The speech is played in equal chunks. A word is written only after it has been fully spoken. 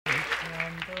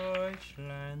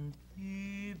and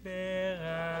liberales.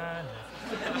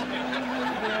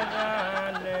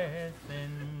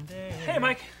 Hey,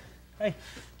 Mike. Hey.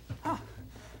 Oh,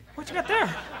 what you got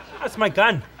there? That's my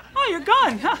gun. Oh, your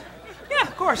gun, huh? Yeah,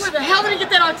 of course. Where the hell did he get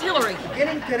that artillery?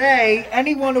 Beginning today,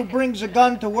 anyone who brings a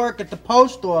gun to work at the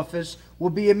post office will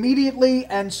be immediately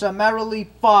and summarily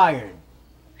fired.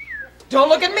 Don't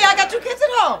look at me, I got 2 kids at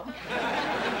home.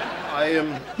 I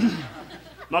am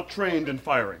not trained in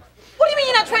firing. What do you mean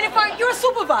you're not trained in firing? You're a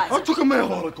supervisor. I took a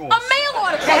mail order course. A mail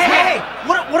order course. Hey,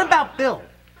 what about Bill?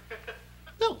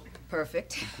 Bill.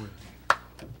 Perfect.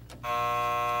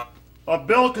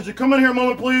 Bill, could you come in here a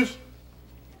moment, please?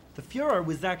 The Fuhrer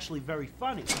was actually very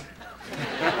funny.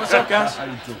 What's up, guys? How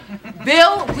you doing?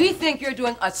 Bill, we think you're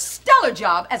doing a stellar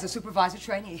job as a supervisor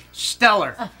trainee.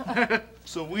 Stellar.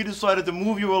 So we decided to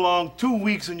move you along 2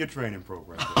 weeks in your training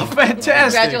program. Oh,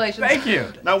 fantastic. Congratulations. Thank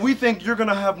you. Now, we think you're going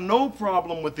to have no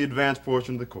problem with the advanced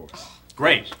portion of the course.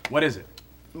 Great. What is it?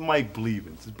 Mike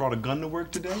Blevins has brought a gun to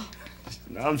work today.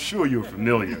 Now, I'm sure you're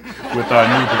familiar with our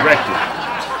new directive.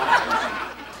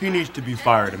 He needs to be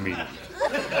fired immediately.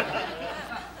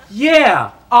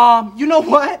 Yeah. You know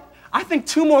what? I think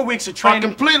 2 more weeks of training.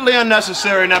 Completely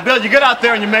unnecessary. Now, Bill, you get out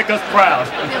there and you make us proud.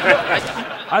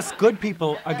 Us good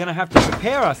people are gonna have to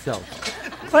prepare ourselves.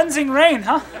 Cleansing rain,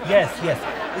 huh? Yes, yes.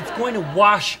 It's going to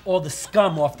wash all the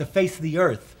scum off the face of the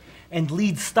earth and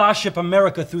lead Starship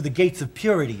America through the gates of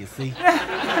purity, you see.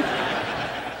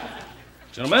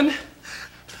 Gentlemen.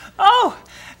 Oh,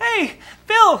 hey,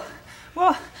 Bill.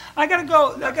 Well, I gotta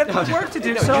go. I got work to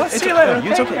do, so I'll see you later.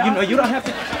 It's okay. You know, you don't have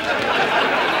to.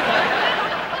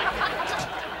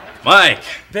 Mike.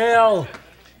 Bill.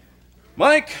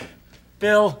 Mike.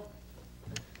 Bill.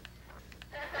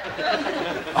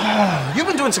 Oh, you've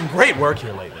been doing some great work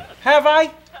here lately. Have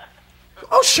I?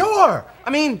 Oh, sure. I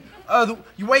mean, the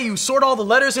way you sort all the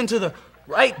letters into the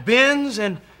right bins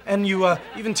and you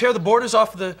even tear the borders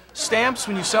off of the stamps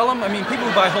when you sell them. I mean, people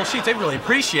who buy whole sheets, they really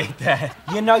appreciate that.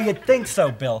 You know, you'd think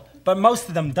so, Bill, but most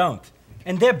of them don't.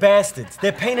 And they're bastards.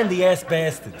 They're pain-in-the-ass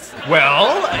bastards.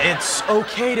 Well, it's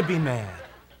okay to be mad,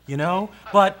 you know?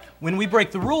 But when we break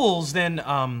the rules, then,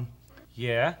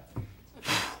 Yeah?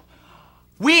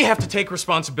 we have to take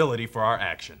responsibility for our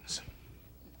actions.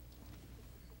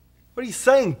 What are you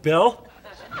saying, Bill?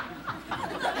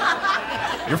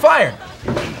 You're fired.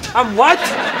 I'm what?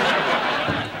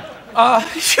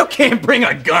 You can't bring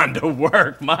a gun to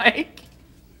work, Mike.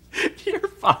 You're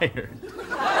fired.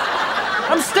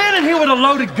 I'm standing here with a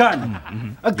loaded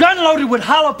gun. A gun loaded with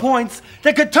hollow points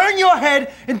that could turn your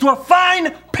head into a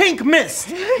fine pink mist.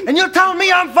 And you're telling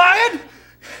me I'm fired?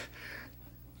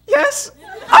 Yes.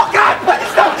 Oh, God,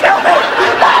 please don't kill me!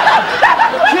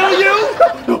 Kill you?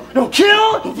 No.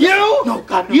 Kill you? No,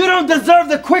 God, no. You don't deserve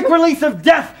the quick release of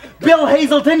death, Bill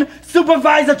Hazelton,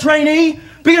 supervisor trainee,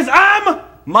 because I'm...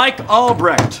 Mike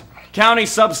Albrecht, County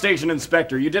Substation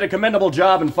Inspector. You did a commendable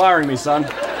job in firing me, son. The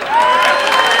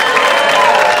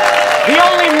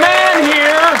only man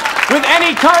here with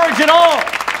any courage at all.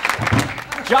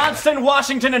 Johnston,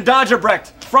 Washington, and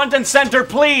Dodgebrecht, front and center,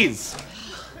 please.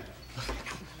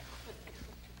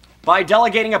 By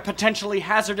delegating a potentially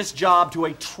hazardous job to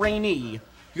a trainee,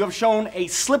 you have shown a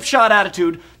slipshod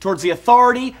attitude towards the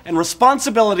authority and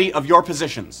responsibility of your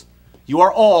positions. You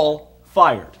are all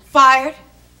fired. Fired?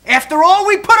 After all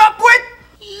we put up with?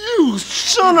 You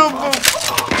son of a...